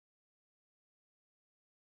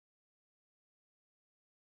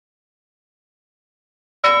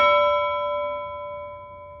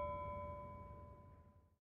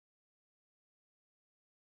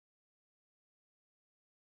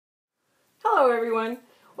Hello everyone,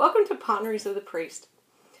 welcome to Ponderings of the Priest.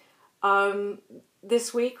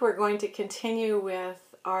 This week we're going to continue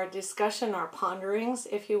with our discussion, our ponderings,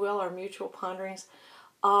 if you will, our mutual ponderings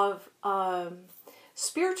of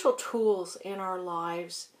spiritual tools in our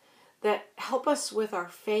lives that help us with our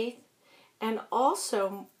faith and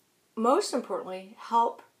also, most importantly,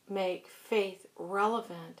 help make faith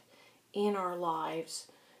relevant in our lives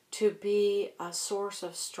to be a source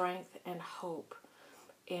of strength and hope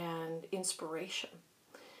and inspiration.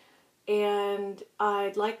 And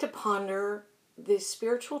I'd like to ponder the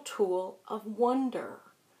spiritual tool of wonder.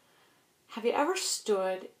 Have you ever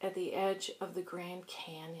stood at the edge of the Grand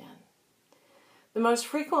Canyon? The most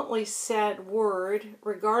frequently said word,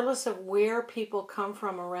 regardless of where people come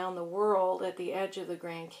from around the world at the edge of the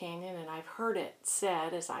Grand Canyon, and I've heard it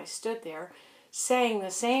said as I stood there, saying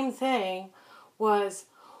the same thing, was,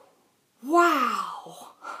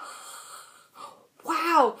 wow.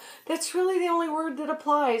 Wow, that's really the only word that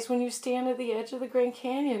applies when you stand at the edge of the Grand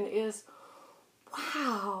Canyon is,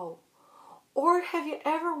 wow. Or have you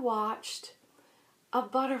ever watched a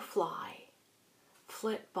butterfly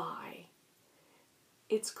flit by?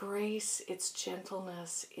 Its grace, its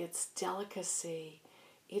gentleness, its delicacy,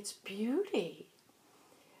 its beauty.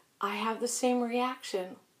 I have the same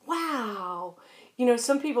reaction. Wow. You know,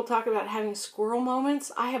 some people talk about having squirrel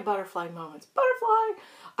moments. I have butterfly moments. Butterfly!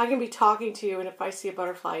 I can be talking to you, and if I see a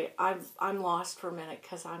butterfly, I'm lost for a minute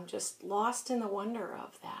because I'm just lost in the wonder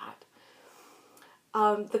of that.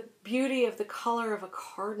 The beauty of the color of a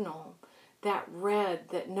cardinal, that red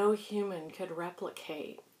that no human could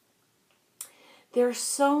replicate. There are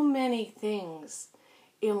so many things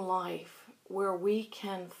in life where we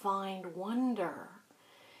can find wonder.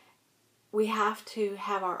 We have to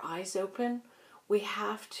have our eyes open. We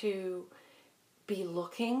have to be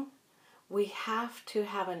looking. We have to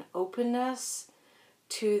have an openness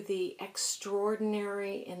to the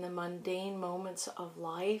extraordinary in the mundane moments of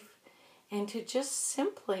life and to just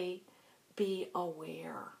simply be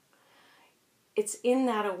aware. It's in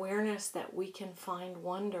that awareness that we can find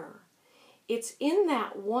wonder. It's in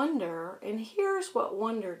that wonder, and here's what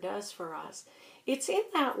wonder does for us. It's in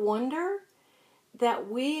that wonder that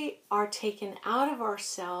we are taken out of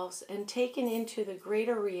ourselves and taken into the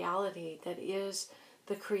greater reality that is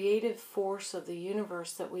the creative force of the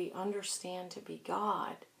universe that we understand to be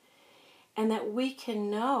God, and that we can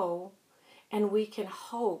know and we can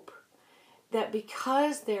hope that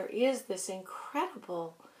because there is this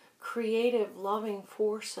incredible creative loving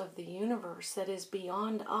force of the universe that is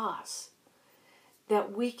beyond us,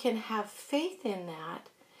 that we can have faith in that,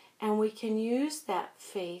 and we can use that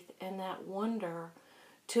faith and that wonder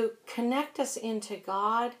to connect us into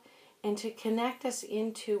God and to connect us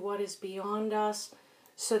into what is beyond us,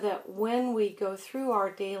 so that when we go through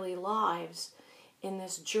our daily lives in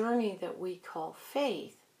this journey that we call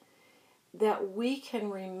faith, that we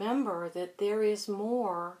can remember that there is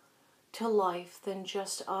more to life than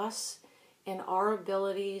just us and our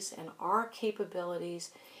abilities and our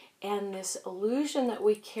capabilities and this illusion that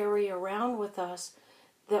we carry around with us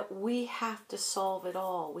that we have to solve it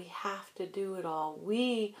all, we have to do it all.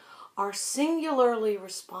 We are singularly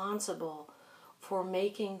responsible for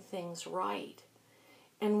making things right.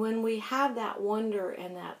 And when we have that wonder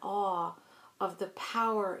and that awe of the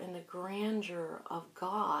power and the grandeur of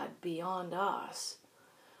God beyond us,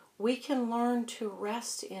 we can learn to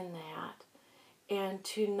rest in that and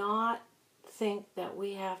to not think that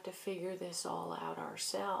we have to figure this all out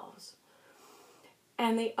ourselves.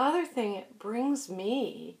 And the other thing it brings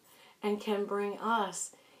me and can bring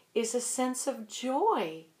us is a sense of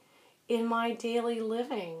joy in my daily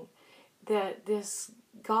living, that this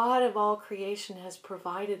God of all creation has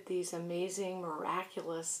provided these amazing,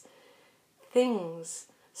 miraculous things,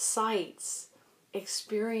 sights,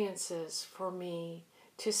 experiences for me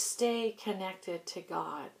to stay connected to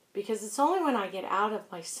God. Because it's only when I get out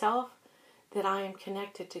of myself that I am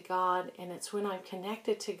connected to God, and it's when I'm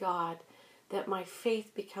connected to God that my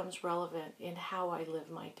faith becomes relevant in how I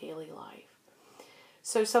live my daily life.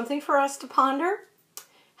 So something for us to ponder.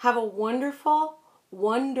 Have a wonderful,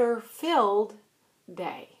 wonder-filled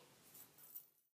day.